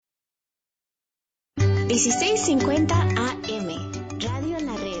1650 AM, Radio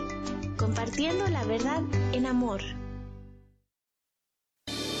La Red, compartiendo la verdad en amor.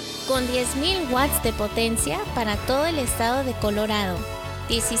 Con 10.000 watts de potencia para todo el estado de Colorado.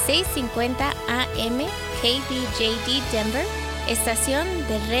 1650 AM, KBJD Denver, estación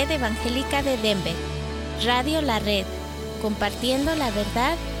de Red Evangélica de Denver. Radio La Red, compartiendo la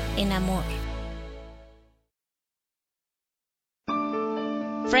verdad en amor.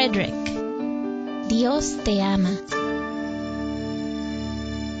 Frederick, Dios te ama.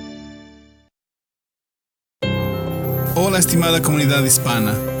 Hola, estimada comunidad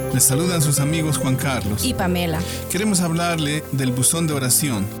hispana. Les saludan sus amigos Juan Carlos y Pamela. Queremos hablarle del buzón de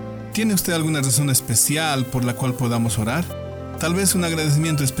oración. ¿Tiene usted alguna razón especial por la cual podamos orar? Tal vez un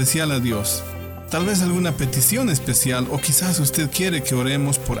agradecimiento especial a Dios. Tal vez alguna petición especial, o quizás usted quiere que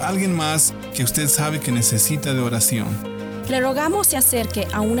oremos por alguien más que usted sabe que necesita de oración. Le rogamos se acerque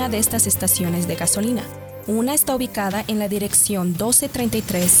a una de estas estaciones de gasolina. Una está ubicada en la dirección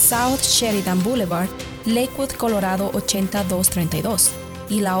 1233 South Sheridan Boulevard, Lakewood, Colorado 80232,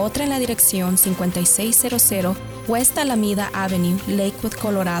 y la otra en la dirección 5600 West Alameda Avenue, Lakewood,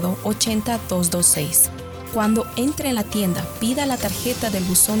 Colorado 80226. Cuando entre en la tienda, pida la tarjeta del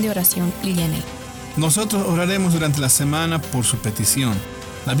buzón de oración y llénela. Nosotros oraremos durante la semana por su petición.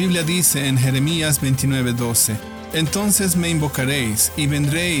 La Biblia dice en Jeremías 29:12: Entonces me invocaréis, y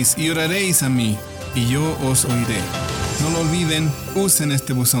vendréis, y oraréis a mí, y yo os oiré. No lo olviden, usen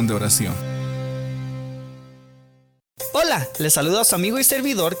este buzón de oración. Hola, les saluda a su amigo y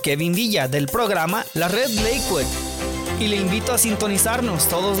servidor Kevin Villa del programa La Red Lakewood. Y le invito a sintonizarnos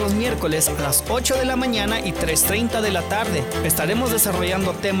todos los miércoles a las 8 de la mañana y 3:30 de la tarde. Estaremos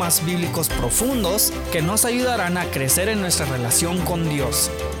desarrollando temas bíblicos profundos que nos ayudarán a crecer en nuestra relación con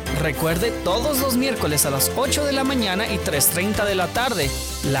Dios. Recuerde, todos los miércoles a las 8 de la mañana y 3:30 de la tarde,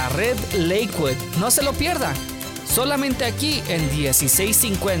 La Red Lakewood. No se lo pierda. Solamente aquí en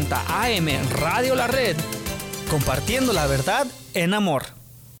 1650 AM Radio La Red, compartiendo la verdad en amor.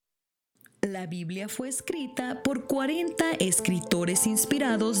 La Biblia fue escrita por 40 escritores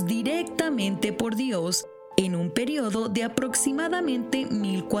inspirados directamente por Dios en un periodo de aproximadamente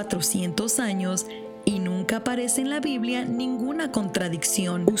 1400 años y nunca aparece en la Biblia ninguna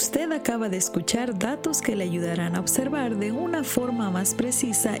contradicción. Usted acaba de escuchar datos que le ayudarán a observar de una forma más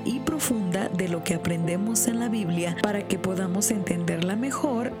precisa y profunda de lo que aprendemos en la Biblia para que podamos entenderla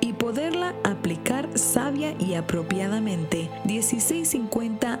mejor y poderla aplicar sabia y apropiadamente.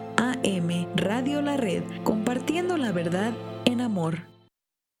 1650 AM Radio La Red, compartiendo la verdad en amor.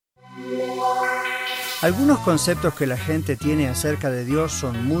 Algunos conceptos que la gente tiene acerca de Dios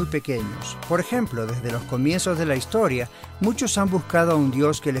son muy pequeños. Por ejemplo, desde los comienzos de la historia, muchos han buscado a un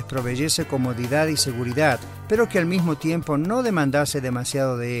Dios que les proveyese comodidad y seguridad, pero que al mismo tiempo no demandase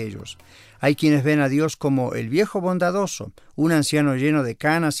demasiado de ellos. Hay quienes ven a Dios como el viejo bondadoso, un anciano lleno de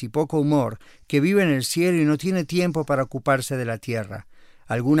canas y poco humor, que vive en el cielo y no tiene tiempo para ocuparse de la tierra.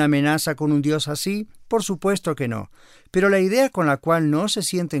 ¿Alguna amenaza con un Dios así? Por supuesto que no. Pero la idea con la cual no se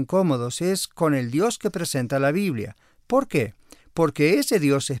sienten cómodos es con el Dios que presenta la Biblia. ¿Por qué? Porque ese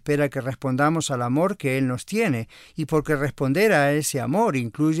Dios espera que respondamos al amor que Él nos tiene, y porque responder a ese amor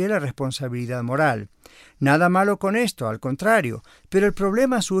incluye la responsabilidad moral. Nada malo con esto, al contrario, pero el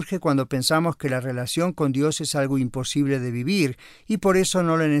problema surge cuando pensamos que la relación con Dios es algo imposible de vivir, y por eso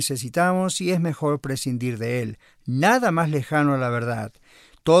no le necesitamos y es mejor prescindir de Él. Nada más lejano a la verdad.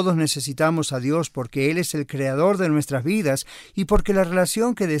 Todos necesitamos a Dios porque Él es el creador de nuestras vidas y porque la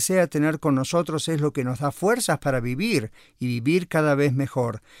relación que desea tener con nosotros es lo que nos da fuerzas para vivir y vivir cada vez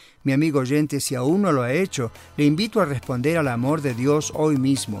mejor. Mi amigo oyente, si aún no lo ha hecho, le invito a responder al amor de Dios hoy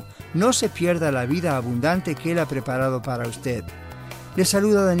mismo. No se pierda la vida abundante que Él ha preparado para usted. Le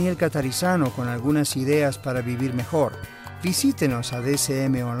saluda Daniel Catarizano con algunas ideas para vivir mejor. Visítenos a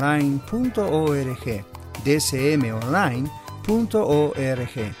dcmonline.org. dcmonline.org.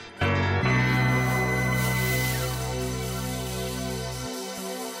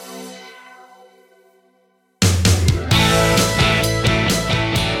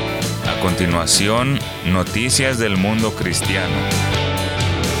 A continuación, noticias del mundo cristiano.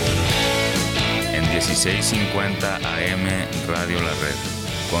 En 1650 AM Radio La Red,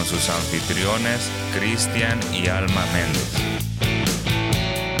 con sus anfitriones Cristian y Alma Méndez.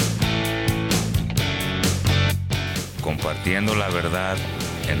 Compartiendo la verdad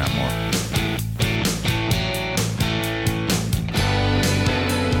en amor.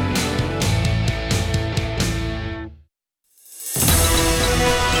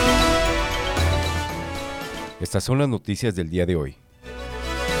 Estas son las noticias del día de hoy.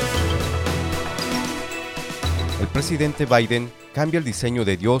 El presidente Biden cambia el diseño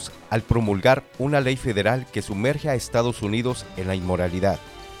de Dios al promulgar una ley federal que sumerge a Estados Unidos en la inmoralidad.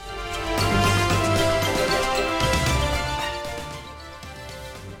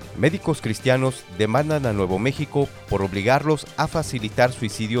 Médicos cristianos demandan a Nuevo México por obligarlos a facilitar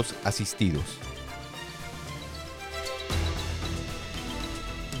suicidios asistidos.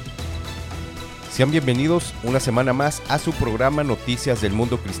 Sean bienvenidos una semana más a su programa Noticias del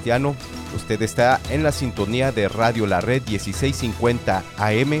Mundo Cristiano. Usted está en la sintonía de Radio La Red 1650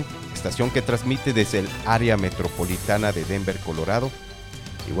 AM, estación que transmite desde el área metropolitana de Denver, Colorado.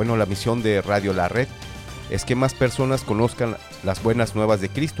 Y bueno, la misión de Radio La Red es que más personas conozcan las buenas nuevas de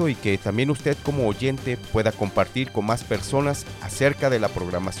Cristo y que también usted como oyente pueda compartir con más personas acerca de la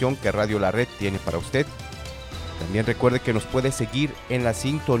programación que Radio La Red tiene para usted. También recuerde que nos puede seguir en la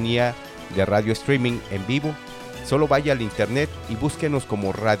sintonía de radio streaming en vivo. Solo vaya al internet y búsquenos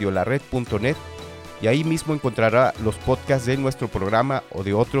como radiolared.net y ahí mismo encontrará los podcasts de nuestro programa o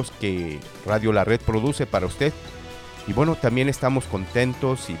de otros que Radio La Red produce para usted. Y bueno, también estamos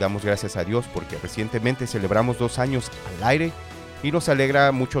contentos y damos gracias a Dios porque recientemente celebramos 2 años al aire y nos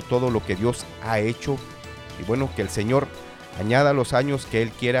alegra mucho todo lo que Dios ha hecho. Y bueno, que el Señor añada los años que Él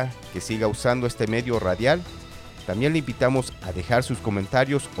quiera que siga usando este medio radial. También le invitamos a dejar sus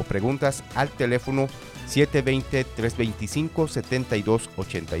comentarios o preguntas al teléfono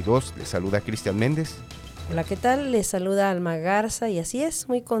 720-325-7282. Les saluda Cristian Méndez. Hola, ¿qué tal? Les saluda Alma Garza y así es,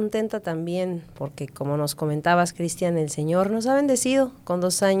 muy contenta también porque como nos comentabas, Cristian, el Señor nos ha bendecido con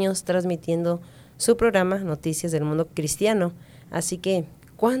 2 años transmitiendo su programa Noticias del Mundo Cristiano. Así que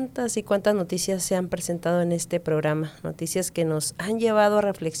cuántas y cuántas noticias se han presentado en este programa, noticias que nos han llevado a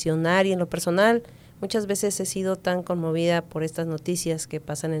reflexionar y en lo personal muchas veces he sido tan conmovida por estas noticias que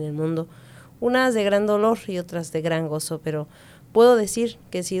pasan en el mundo, unas de gran dolor y otras de gran gozo, pero puedo decir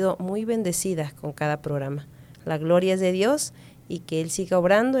que he sido muy bendecida con cada programa. La gloria es de Dios y que Él siga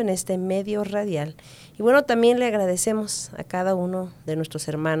obrando en este medio radial. Y bueno, también le agradecemos a cada uno de nuestros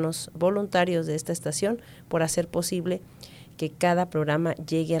hermanos voluntarios de esta estación por hacer posible que cada programa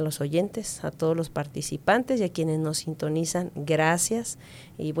llegue a los oyentes, a todos los participantes y a quienes nos sintonizan. Gracias.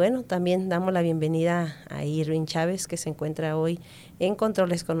 Y bueno, también damos la bienvenida a Irving Chávez, que se encuentra hoy en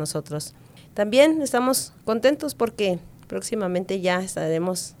controles con nosotros. También estamos contentos porque próximamente ya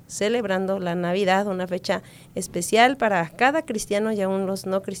estaremos celebrando la Navidad, una fecha especial para cada cristiano y aún los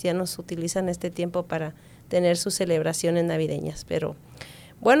no cristianos utilizan este tiempo para tener sus celebraciones navideñas. Pero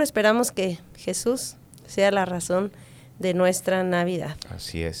bueno, esperamos que Jesús sea la razón de nuestra Navidad.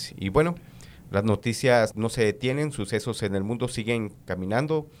 Así es. Y bueno, las noticias no se detienen, sucesos en el mundo siguen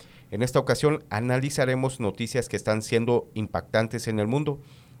caminando. En esta ocasión analizaremos noticias que están siendo impactantes en el mundo.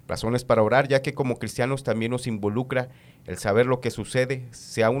 Razones para orar, ya que como cristianos también nos involucra el saber lo que sucede,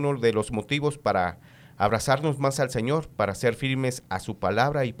 sea uno de los motivos para abrazarnos más al Señor, para ser firmes a su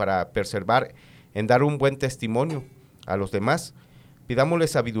palabra y para perseverar en dar un buen testimonio a los demás. Pidámosle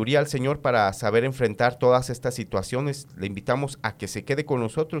sabiduría al Señor para saber enfrentar todas estas situaciones. Le invitamos a que se quede con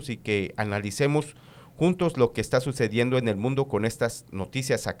nosotros y que analicemos juntos lo que está sucediendo en el mundo con estas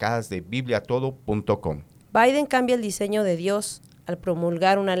noticias sacadas de bibliatodo.com. Biden cambia el diseño de Dios al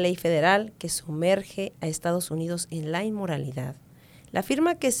promulgar una ley federal que sumerge a Estados Unidos en la inmoralidad. La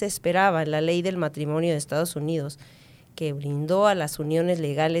firma que se esperaba en la ley del matrimonio de Estados Unidos, que brindó a las uniones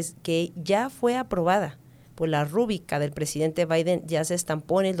legales, que ya fue aprobada por la rúbrica del presidente Biden, ya se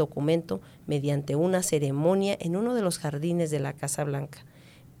estampó en el documento mediante una ceremonia en uno de los jardines de la Casa Blanca.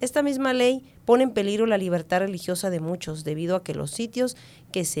 Esta misma ley pone en peligro la libertad religiosa de muchos, debido a que los sitios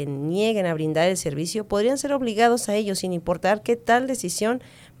que se nieguen a brindar el servicio podrían ser obligados a ello, sin importar que tal decisión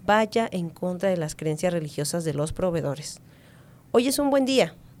vaya en contra de las creencias religiosas de los proveedores. Hoy es un buen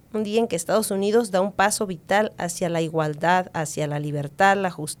día, un día en que Estados Unidos da un paso vital hacia la igualdad, hacia la libertad, la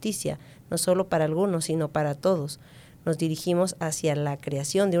justicia, no solo para algunos, sino para todos. Nos dirigimos hacia la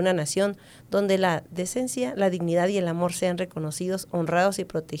creación de una nación donde la decencia, la dignidad y el amor sean reconocidos, honrados y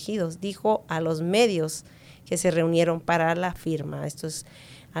protegidos, dijo a los medios que se reunieron para la firma. Esto es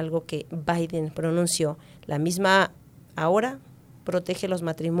algo que Biden pronunció. La misma ahora protege los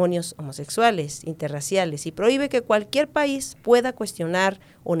matrimonios homosexuales, interraciales y prohíbe que cualquier país pueda cuestionar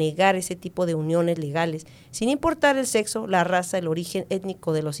o negar ese tipo de uniones legales, sin importar el sexo, la raza, el origen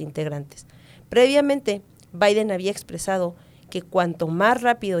étnico de los integrantes. Previamente, Biden había expresado que cuanto más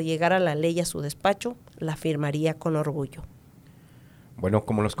rápido llegara la ley a su despacho, la firmaría con orgullo. Bueno,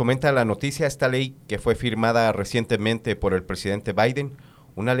 como nos comenta la noticia, esta ley que fue firmada recientemente por el presidente Biden,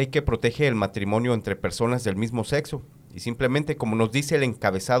 una ley que protege el matrimonio entre personas del mismo sexo, y simplemente, como nos dice el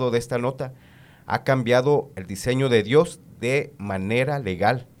encabezado de esta nota, ha cambiado el diseño de Dios de manera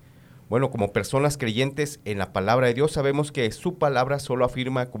legal. Bueno, como personas creyentes en la palabra de Dios, sabemos que su palabra solo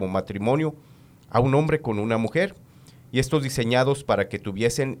afirma como matrimonio a un hombre con una mujer, y estos diseñados para que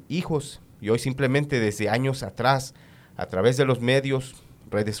tuviesen hijos. Y hoy simplemente desde años atrás, a través de los medios,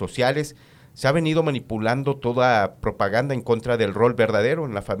 redes sociales, se ha venido manipulando toda propaganda en contra del rol verdadero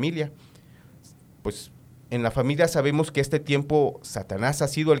en la familia. Pues en la familia sabemos que este tiempo Satanás ha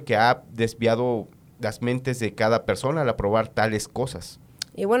sido el que ha desviado las mentes de cada persona al aprobar tales cosas.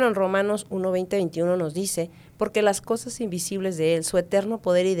 Y bueno, en Romanos 1:20-21 nos dice, porque las cosas invisibles de Él, su eterno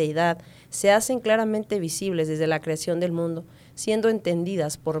poder y deidad, se hacen claramente visibles desde la creación del mundo, siendo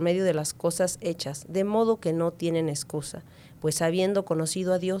entendidas por medio de las cosas hechas, de modo que no tienen excusa, pues habiendo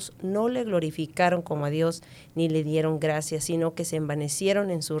conocido a Dios, no le glorificaron como a Dios, ni le dieron gracias, sino que se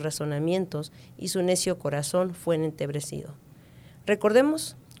envanecieron en sus razonamientos, y su necio corazón fue entenebrecido.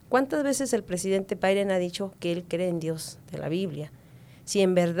 Recordemos cuántas veces el presidente Biden ha dicho que él cree en Dios de la Biblia. Si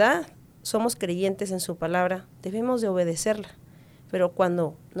en verdad somos creyentes en su palabra, debemos de obedecerla. Pero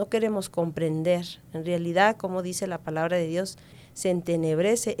cuando no queremos comprender, en realidad, como dice la palabra de Dios, se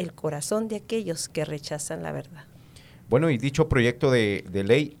entenebrece el corazón de aquellos que rechazan la verdad. Bueno, y dicho proyecto de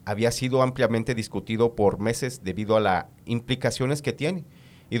ley había sido ampliamente discutido por meses debido a las implicaciones que tiene.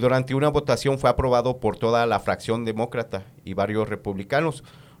 Y durante una votación fue aprobado por toda la fracción demócrata y varios republicanos,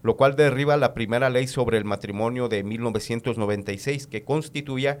 lo cual derriba la primera ley sobre el matrimonio de 1996, que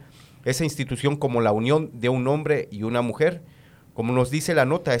constituía esa institución como la unión de un hombre y una mujer. Como nos dice la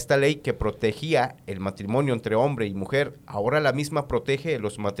nota, esta ley que protegía el matrimonio entre hombre y mujer, ahora la misma protege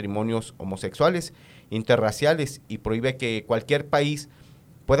los matrimonios homosexuales, interraciales, y prohíbe que cualquier país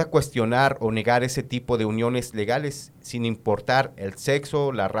pueda cuestionar o negar ese tipo de uniones legales, sin importar el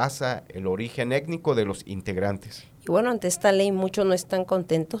sexo, la raza, el origen étnico de los integrantes. Y bueno, ante esta ley muchos no están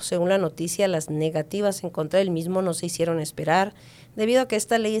contentos. Según la noticia, las negativas en contra del mismo no se hicieron esperar, debido a que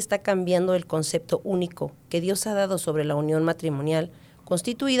esta ley está cambiando el concepto único que Dios ha dado sobre la unión matrimonial,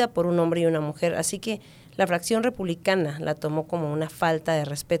 constituida por un hombre y una mujer. Así que la fracción republicana la tomó como una falta de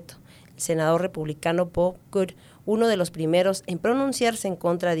respeto. El senador republicano Bob Good, uno de los primeros en pronunciarse en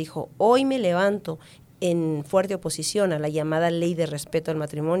contra, dijo: hoy me levanto en fuerte oposición a la llamada ley de respeto al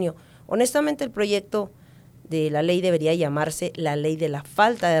matrimonio. Honestamente, el proyecto de la ley debería llamarse la ley de la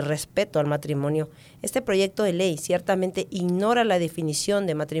falta de respeto al matrimonio. Este proyecto de ley ciertamente ignora la definición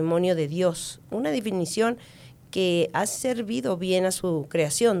de matrimonio de Dios, una definición que ha servido bien a su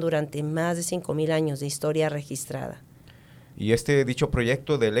creación durante más de 5,000 años de historia registrada. Y dicho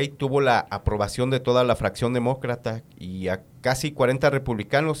proyecto de ley tuvo la aprobación de toda la fracción demócrata y a casi 40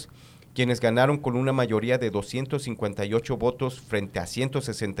 republicanos, quienes ganaron con una mayoría de 258 votos frente a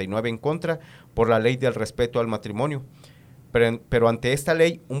 169 en contra por la ley del respeto al matrimonio. Pero ante esta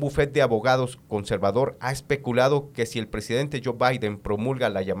ley, un bufete de abogados conservador ha especulado que si el presidente Joe Biden promulga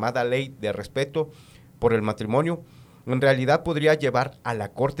la llamada ley de respeto por el matrimonio, en realidad podría llevar a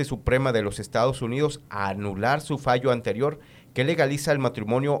la Corte Suprema de los Estados Unidos a anular su fallo anterior que legaliza el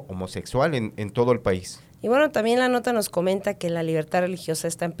matrimonio homosexual en todo el país. Y bueno, también la nota nos comenta que la libertad religiosa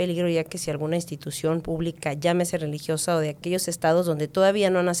está en peligro, ya que si alguna institución pública, llámese religiosa o de aquellos estados donde todavía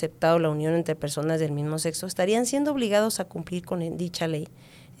no han aceptado la unión entre personas del mismo sexo, estarían siendo obligados a cumplir con dicha ley.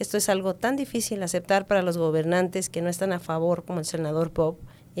 Esto es algo tan difícil de aceptar para los gobernantes que no están a favor, como el senador Bob,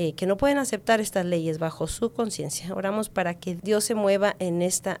 que no pueden aceptar estas leyes bajo su conciencia. Oramos para que Dios se mueva en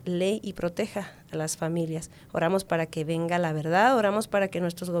esta ley y proteja a las familias. Oramos para que venga la verdad, oramos para que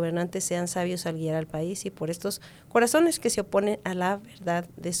nuestros gobernantes sean sabios al guiar al país, y por estos corazones que se oponen a la verdad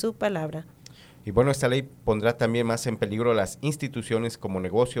de su palabra. Y bueno, esta ley pondrá también más en peligro las instituciones como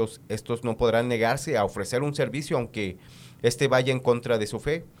negocios. Estos no podrán negarse a ofrecer un servicio aunque vaya en contra de su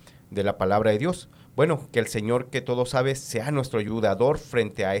fe, de la palabra de Dios. Bueno, que el Señor, que todo sabe, sea nuestro ayudador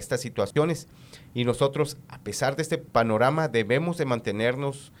frente a estas situaciones. Y nosotros, a pesar de este panorama, debemos de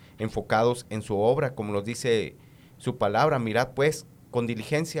mantenernos enfocados en su obra, como nos dice su palabra. Mirad pues con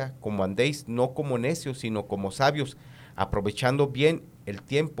diligencia, como andéis, no como necios, sino como sabios, aprovechando bien el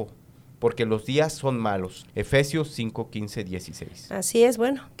tiempo, porque los días son malos. Efesios 5, 15, 16. Así es,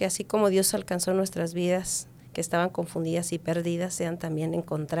 bueno, que así como Dios alcanzó nuestras vidas, que estaban confundidas y perdidas, sean también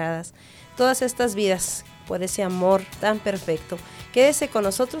encontradas todas estas vidas por ese amor tan perfecto. Quédese con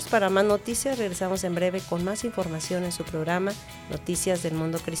nosotros para más noticias. Regresamos en breve con más información en su programa Noticias del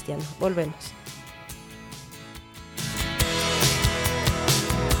Mundo Cristiano. Volvemos.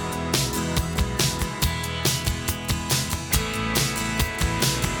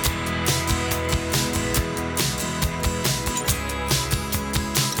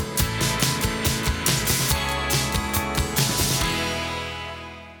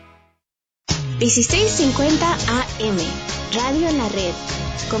 AM, Radio en la Red,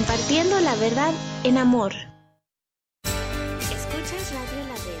 compartiendo la verdad en amor. Escuchas Radio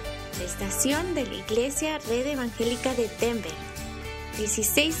La Red, la estación de la Iglesia Red Evangélica de Denver.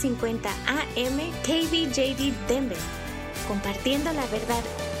 1650 AM KBJD Denver, compartiendo la verdad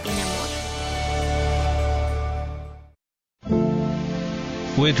en amor.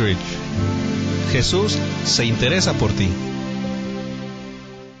 Whitridge. Jesús se interesa por ti.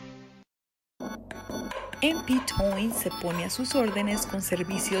 MP Towing se pone a sus órdenes con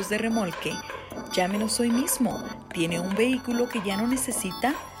servicios de remolque. Llámenos hoy mismo. ¿Tiene un vehículo que ya no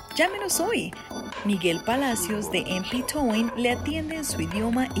necesita? Llámenos hoy. Miguel Palacios de MP Towing le atiende en su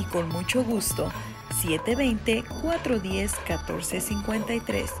idioma y con mucho gusto.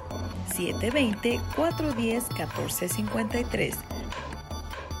 720-410-1453. 720-410-1453.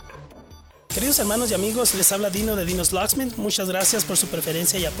 Queridos hermanos y amigos, les habla Dino de Dino's Locksmith. Muchas gracias por su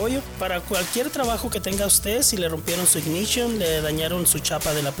preferencia y apoyo. Para cualquier trabajo que tenga usted, si le rompieron su ignition, le dañaron su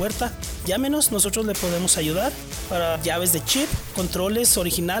chapa de la puerta, llámenos, nosotros le podemos ayudar. Para llaves de chip, controles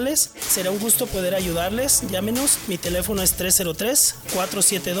originales, será un gusto poder ayudarles. Llámenos, mi teléfono es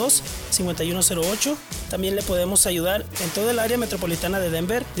 303-472-5108. También le podemos ayudar en toda el área metropolitana de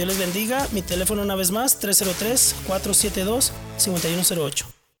Denver. Dios les bendiga. Mi teléfono una vez más, 303-472-5108.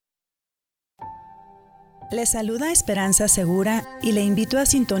 Le saluda Esperanza Segura y le invito a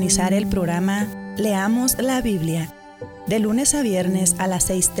sintonizar el programa Leamos la Biblia, de lunes a viernes a las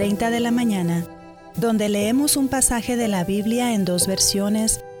 6:30 de la mañana, donde leemos un pasaje de la Biblia en 2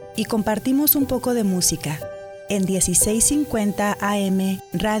 versiones y compartimos un poco de música, en 1650 AM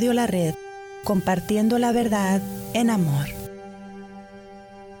Radio La Red, compartiendo la verdad en amor.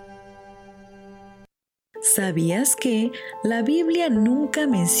 ¿Sabías que la Biblia nunca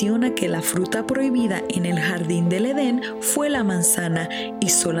menciona que la fruta prohibida en el jardín del Edén fue la manzana y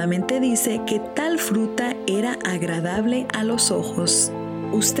solamente dice que tal fruta era agradable a los ojos?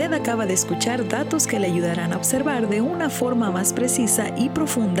 Usted acaba de escuchar datos que le ayudarán a observar de una forma más precisa y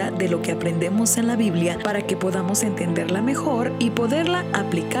profunda de lo que aprendemos en la Biblia para que podamos entenderla mejor y poderla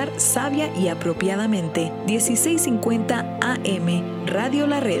aplicar sabia y apropiadamente. 1650 AM Radio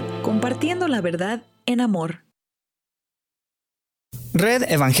La Red, compartiendo la verdad en amor. Red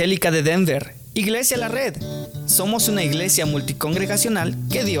Evangélica de Denver, Iglesia La Red. Somos una iglesia multicongregacional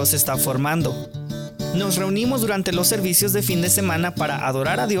que Dios está formando. Nos reunimos durante los servicios de fin de semana para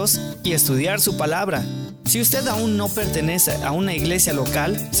adorar a Dios y estudiar su palabra. Si usted aún no pertenece a una iglesia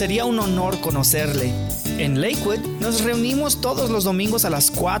local, sería un honor conocerle. En Lakewood nos reunimos todos los domingos a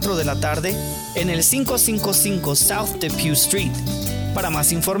las 4 de la tarde en el 555 South Depew Street. Para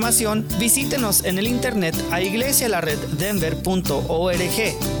más información, visítenos en el internet a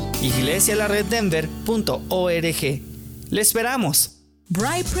iglesialareddenver.org. iglesialareddenver.org. ¡Le esperamos!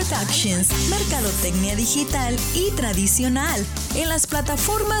 Bright Productions, mercadotecnia digital y tradicional en las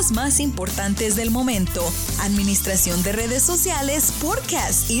plataformas más importantes del momento, administración de redes sociales,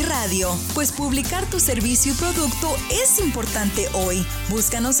 podcast y radio. Pues publicar tu servicio y producto es importante hoy.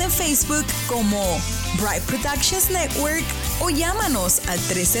 Búscanos en Facebook como Bright Productions Network o llámanos al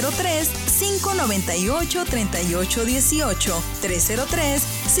 303-598-3818.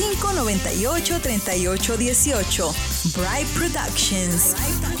 303-598-3818. Bright Productions.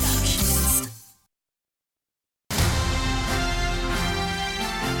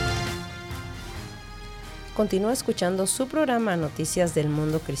 Continúa escuchando su programa Noticias del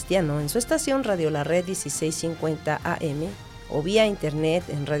Mundo Cristiano en su estación Radio La Red 1650 AM o vía internet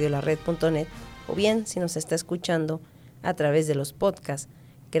en radiolared.net o bien si nos está escuchando a través de los podcasts.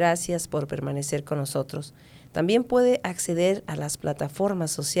 Gracias por permanecer con nosotros. También puede acceder a las plataformas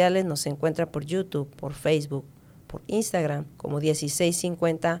sociales, nos encuentra por YouTube, por Facebook, por Instagram como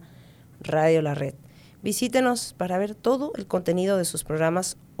 1650 Radio La Red. Visítenos para ver todo el contenido de sus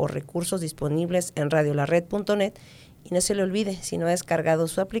programas o recursos disponibles en radiolared.net y no se le olvide, si no ha descargado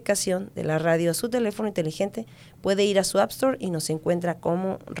su aplicación de la radio a su teléfono inteligente, puede ir a su App Store y nos encuentra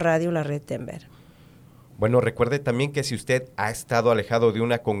como Radio La Red Denver. Bueno, recuerde también que si usted ha estado alejado de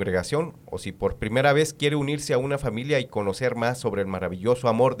una congregación o si por primera vez quiere unirse a una familia y conocer más sobre el maravilloso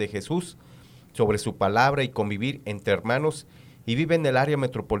amor de Jesús, sobre su palabra y convivir entre hermanos y vive en el área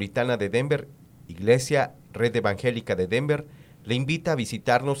metropolitana de Denver, Iglesia Red Evangélica de Denver le invita a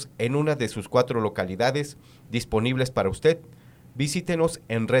visitarnos en una de sus 4 localidades disponibles para usted. Visítenos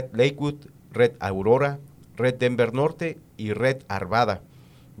en Red Lakewood, Red Aurora, Red Denver Norte y Red Arvada.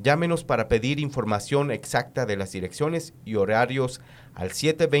 Llámenos para pedir información exacta de las direcciones y horarios al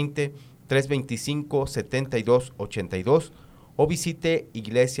 720-325-7282 o visite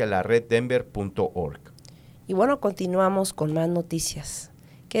iglesialareddenver.org. Y bueno, continuamos con más noticias.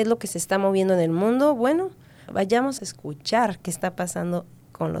 ¿Qué es lo que se está moviendo en el mundo? Bueno, vayamos a escuchar qué está pasando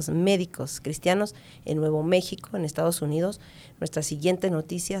con los médicos cristianos en Nuevo México, en Estados Unidos. Nuestra siguiente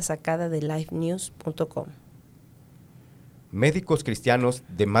noticia sacada de lifenews.com. Médicos cristianos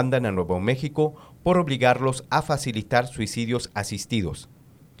demandan a Nuevo México por obligarlos a facilitar suicidios asistidos.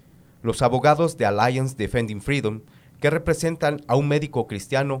 Los abogados de Alliance Defending Freedom, que representan a un médico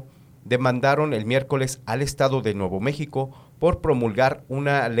cristiano, demandaron el miércoles al Estado de Nuevo México por promulgar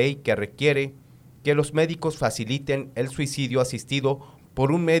una ley que requiere que los médicos faciliten el suicidio asistido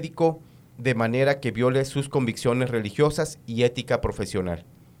por un médico de manera que viole sus convicciones religiosas y ética profesional.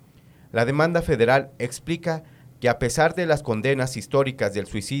 La demanda federal explica que a pesar de las condenas históricas del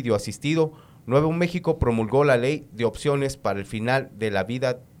suicidio asistido, Nuevo México promulgó la ley de opciones para el final de la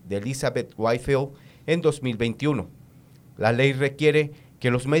vida de Elizabeth Whitefield en 2021. La ley requiere que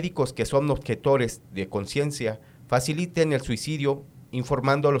los médicos que son objetores de conciencia faciliten el suicidio,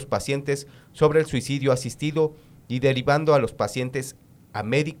 informando a los pacientes sobre el suicidio asistido y derivando a los pacientes a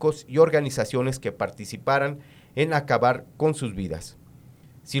médicos y organizaciones que participaran en acabar con sus vidas.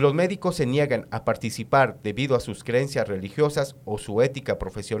 Si los médicos se niegan a participar debido a sus creencias religiosas o su ética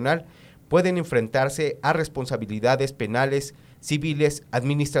profesional, pueden enfrentarse a responsabilidades penales, civiles,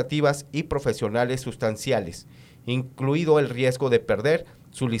 administrativas y profesionales sustanciales, incluido el riesgo de perder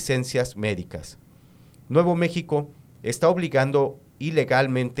sus licencias médicas. Nuevo México está obligando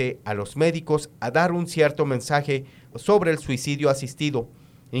ilegalmente a los médicos a dar un cierto mensaje sobre el suicidio asistido,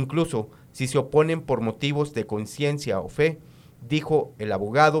 incluso si se oponen por motivos de conciencia o fe, dijo el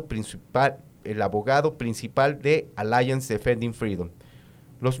abogado principal de Alliance Defending Freedom.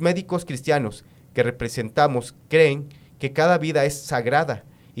 Los médicos cristianos que representamos creen que cada vida es sagrada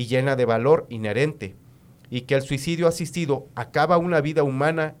y llena de valor inherente, y que el suicidio asistido acaba una vida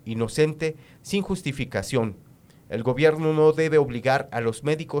humana inocente sin justificación. El gobierno no debe obligar a los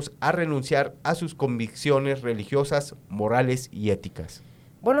médicos a renunciar a sus convicciones religiosas, morales y éticas.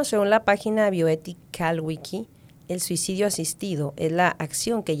 Bueno, según la página Bioethical Wiki, el suicidio asistido es la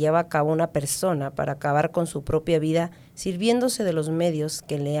acción que lleva a cabo una persona para acabar con su propia vida sirviéndose de los medios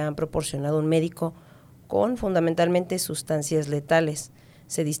que le han proporcionado un médico con fundamentalmente sustancias letales.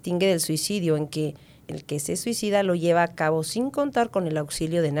 Se distingue del suicidio en que el que se suicida lo lleva a cabo sin contar con el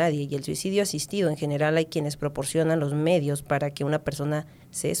auxilio de nadie, y el suicidio asistido en general hay quienes proporcionan los medios para que una persona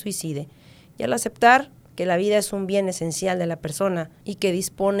se suicide. Y al aceptar que la vida es un bien esencial de la persona y que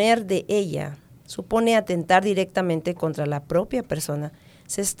disponer de ella supone atentar directamente contra la propia persona,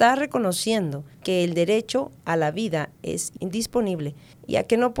 se está reconociendo que el derecho a la vida es indisponible y a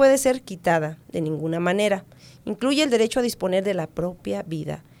que no puede ser quitada de ninguna manera. Incluye el derecho a disponer de la propia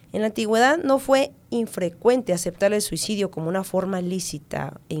vida. En la antigüedad no fue infrecuente aceptar el suicidio como una forma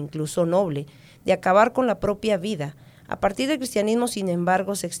lícita e incluso noble de acabar con la propia vida. A partir del cristianismo, sin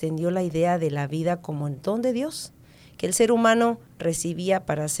embargo, se extendió la idea de la vida como el don de Dios, que el ser humano recibía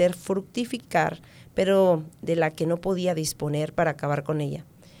para hacer fructificar, pero de la que no podía disponer para acabar con ella.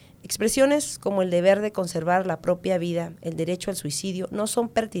 Expresiones como el deber de conservar la propia vida, el derecho al suicidio, no son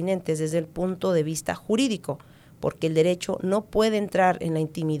pertinentes desde el punto de vista jurídico, porque el derecho no puede entrar en la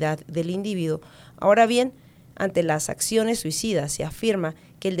intimidad del individuo. Ahora bien, ante las acciones suicidas se afirma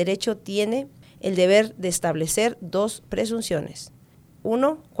que el derecho tiene el deber de establecer dos presunciones.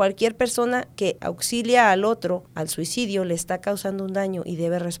 1. Cualquier persona que auxilia al otro al suicidio le está causando un daño y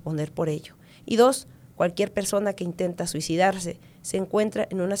debe responder por ello. Y 2. Cualquier persona que intenta suicidarse se encuentra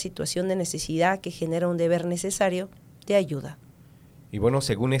en una situación de necesidad que genera un deber necesario de ayuda. Y bueno,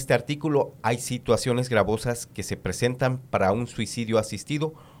 según este artículo, hay situaciones gravosas que se presentan para un suicidio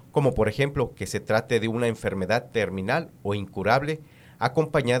asistido, como por ejemplo que se trate de una enfermedad terminal o incurable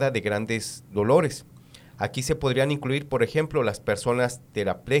acompañada de grandes dolores. Aquí se podrían incluir, por ejemplo, las personas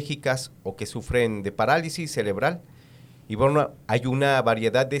tetrapléjicas o que sufren de parálisis cerebral. Y bueno, hay una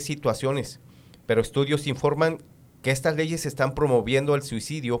variedad de situaciones, pero estudios informan que estas leyes están promoviendo el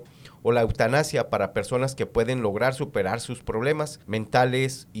suicidio o la eutanasia para personas que pueden lograr superar sus problemas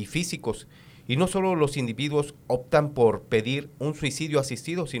mentales y físicos. Y no solo los individuos optan por pedir un suicidio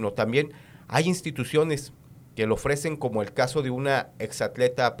asistido, sino también hay instituciones que lo ofrecen, como el caso de una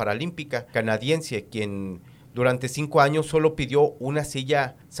exatleta paralímpica canadiense, quien durante 5 años solo pidió una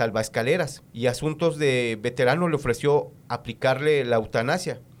silla salvaescaleras, y Asuntos de Veterano le ofreció aplicarle la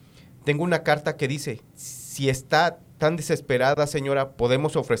eutanasia. Tengo una carta que dice: si está tan desesperada, señora,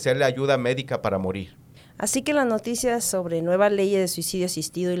 podemos ofrecerle ayuda médica para morir. Así que las noticias sobre nuevas leyes de suicidio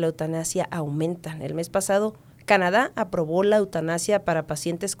asistido y la eutanasia aumentan. El mes pasado, Canadá aprobó la eutanasia para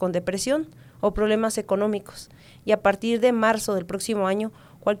pacientes con depresión o problemas económicos. Y a partir de marzo del próximo año,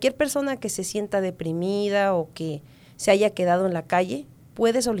 cualquier persona que se sienta deprimida o que se haya quedado en la calle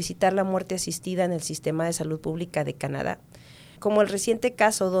puede solicitar la muerte asistida en el sistema de salud pública de Canadá. como el reciente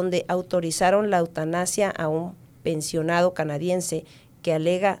caso donde autorizaron la eutanasia a un pensionado canadiense que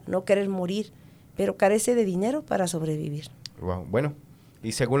alega no querer morir, pero carece de dinero para sobrevivir. Wow. Bueno,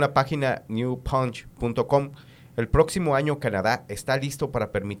 y según la página newpunch.com, el próximo año Canadá está listo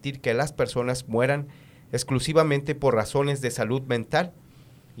para permitir que las personas mueran exclusivamente por razones de salud mental,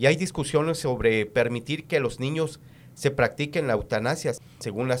 y hay discusiones sobre permitir que los niños se practiquen la eutanasia.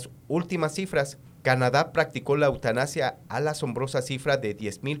 Según las últimas cifras, Canadá practicó la eutanasia a la asombrosa cifra de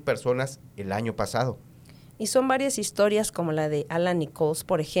 10,000 personas el año pasado. Y son varias historias como la de Alan Nichols,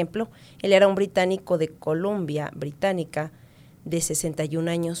 por ejemplo. Él era un británico de Columbia Británica de 61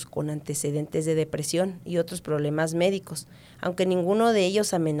 años con antecedentes de depresión y otros problemas médicos, aunque ninguno de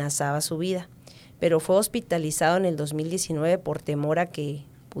ellos amenazaba su vida. Pero fue hospitalizado en el 2019 por temor a que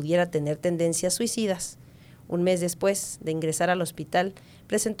pudiera tener tendencias suicidas. Un mes después de ingresar al hospital,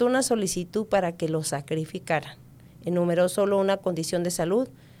 presentó una solicitud para que lo sacrificaran. Enumeró solo una condición de salud.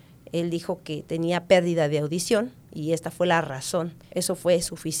 Él dijo que tenía pérdida de audición y esta fue la razón. Eso fue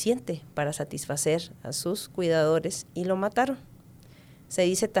suficiente para satisfacer a sus cuidadores y lo mataron. Se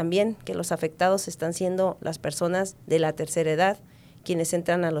dice también que los afectados están siendo las personas de la tercera edad, quienes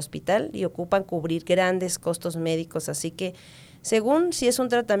entran al hospital y ocupan cubrir grandes costos médicos, así que según si es un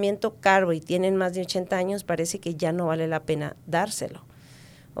tratamiento caro y tienen más de 80 años, parece que ya no vale la pena dárselo.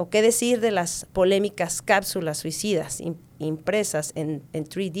 O qué decir de las polémicas cápsulas suicidas impresas en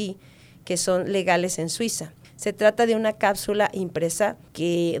 3D que son legales en Suiza. Se trata de una cápsula impresa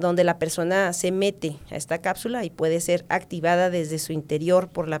donde la persona se mete a esta cápsula y puede ser activada desde su interior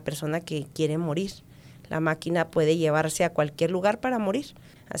por la persona que quiere morir. La máquina puede llevarse a cualquier lugar para morir.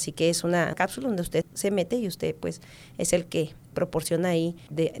 Así que es una cápsula donde usted se mete y usted pues es el que proporciona ahí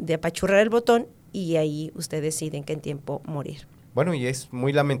de apachurrar el botón y ahí usted decide en qué tiempo morir. Bueno, y es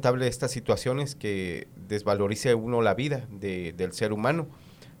muy lamentable estas situaciones que desvalorice uno la vida del ser humano.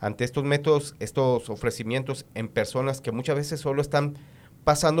 Ante estos métodos, estos ofrecimientos en personas que muchas veces solo están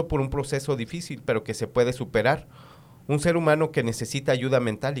pasando por un proceso difícil, pero que se puede superar. Un ser humano que necesita ayuda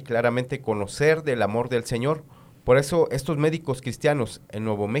mental y claramente conocer del amor del Señor. Por eso estos médicos cristianos en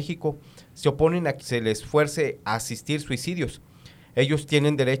Nuevo México se oponen a que se les fuerce a asistir suicidios. Ellos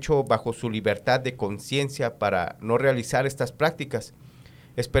tienen derecho bajo su libertad de conciencia para no realizar estas prácticas.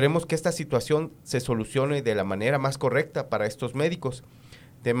 Esperemos que esta situación se solucione de la manera más correcta para estos médicos.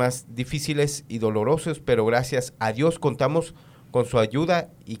 Temas difíciles y dolorosos, pero gracias a Dios contamos con su ayuda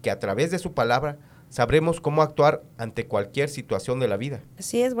y que a través de su palabra sabremos cómo actuar ante cualquier situación de la vida.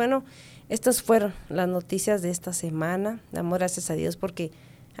 Así es, bueno, estas fueron las noticias de esta semana. Damos gracias a Dios porque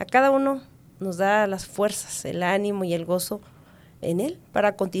a cada uno nos da las fuerzas, el ánimo y el gozo en Él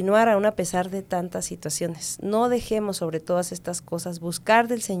para continuar aún a pesar de tantas situaciones. No dejemos sobre todas estas cosas buscar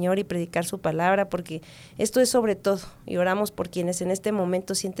del Señor y predicar su palabra, porque esto es sobre todo, y oramos por quienes en este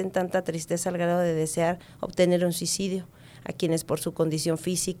momento sienten tanta tristeza al grado de desear obtener un suicidio, a quienes por su condición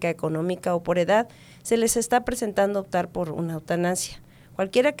física, económica o por edad se les está presentando optar por una eutanasia.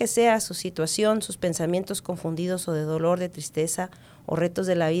 Cualquiera que sea su situación, sus pensamientos confundidos o de dolor, de tristeza o retos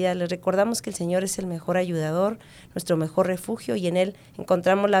de la vida, les recordamos que el Señor es el mejor ayudador, nuestro mejor refugio, y en Él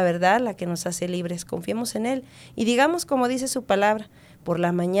encontramos la verdad, la que nos hace libres. Confiemos en Él y digamos como dice su palabra: por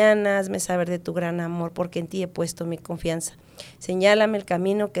la mañana hazme saber de tu gran amor, porque en ti he puesto mi confianza. Señálame el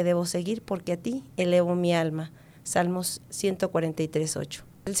camino que debo seguir, porque a ti elevo mi alma. Salmos 143:8.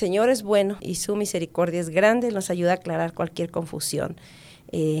 El Señor es bueno y su misericordia es grande, nos ayuda a aclarar cualquier confusión,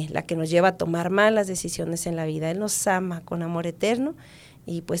 la que nos lleva a tomar malas decisiones en la vida. Él nos ama con amor eterno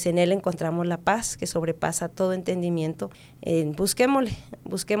y pues en Él encontramos la paz que sobrepasa todo entendimiento.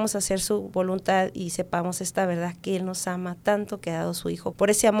 Busquemos hacer su voluntad y sepamos esta verdad, que Él nos ama tanto que ha dado su Hijo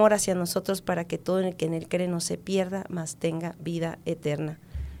por ese amor hacia nosotros, para que todo el que en Él cree no se pierda, mas tenga vida eterna.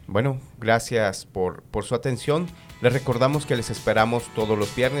 Bueno, gracias por su atención. Les recordamos que les esperamos todos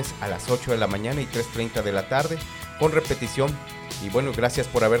los viernes a las 8 de la mañana y 3:30 de la tarde, con repetición. Y bueno, gracias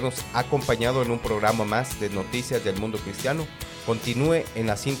por habernos acompañado en un programa más de Noticias del Mundo Cristiano. Continúe en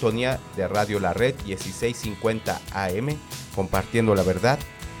la sintonía de Radio La Red 1650 AM, compartiendo la verdad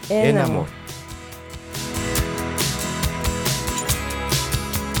en amor.